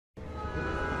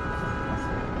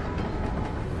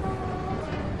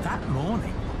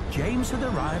James had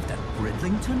arrived at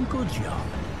Bridlington Goods Yard.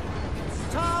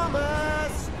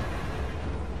 Thomas!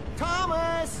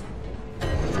 Thomas!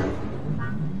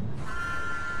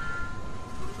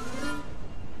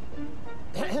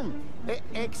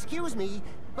 Excuse me,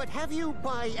 but have you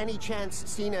by any chance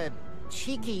seen a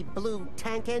cheeky blue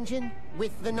tank engine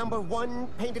with the number 1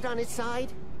 painted on its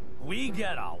side? We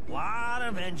get a lot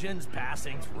of engines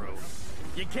passing through.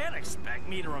 You can't expect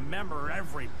me to remember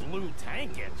every blue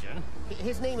tank engine.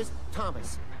 His name is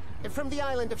Thomas, from the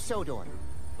island of Sodor.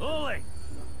 Uli,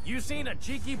 you seen a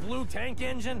cheeky blue tank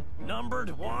engine,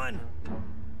 numbered 1?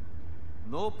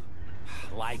 Nope.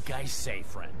 Like I say,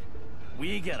 friend,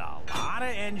 we get a lot of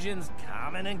engines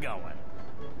coming and going.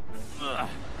 Ugh.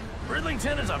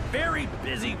 Bridlington is a very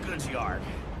busy goods yard.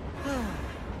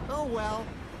 Oh well.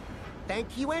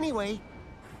 Thank you anyway.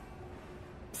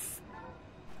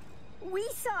 We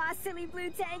saw a silly blue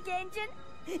tank engine.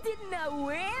 Didn't know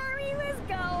where he was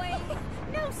going.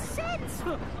 No sense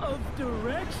of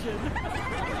direction.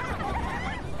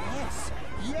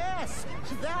 Yes,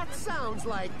 that sounds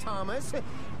like Thomas.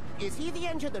 Is he the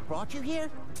engine that brought you here?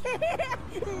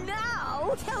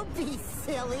 No! Don't be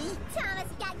silly.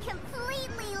 Thomas got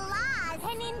completely lost.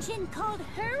 An engine called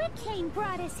Hurricane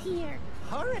brought us here.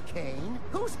 Hurricane?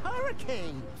 Who's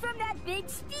Hurricane? From that big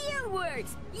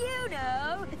steelworks. You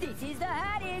know, this is the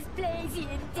hottest place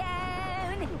in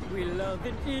town. We love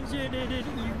an engine in an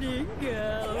evening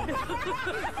gown.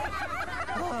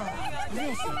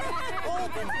 Listen,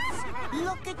 open this.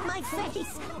 Look at my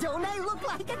face. Don't I look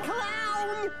like a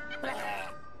clown?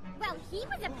 Well, he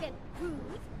was a bit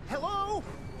rude. Hello?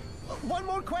 One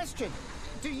more question.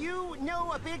 Do you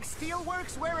know a big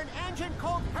steelworks where an engine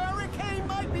called Hurricane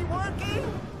might be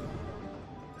working?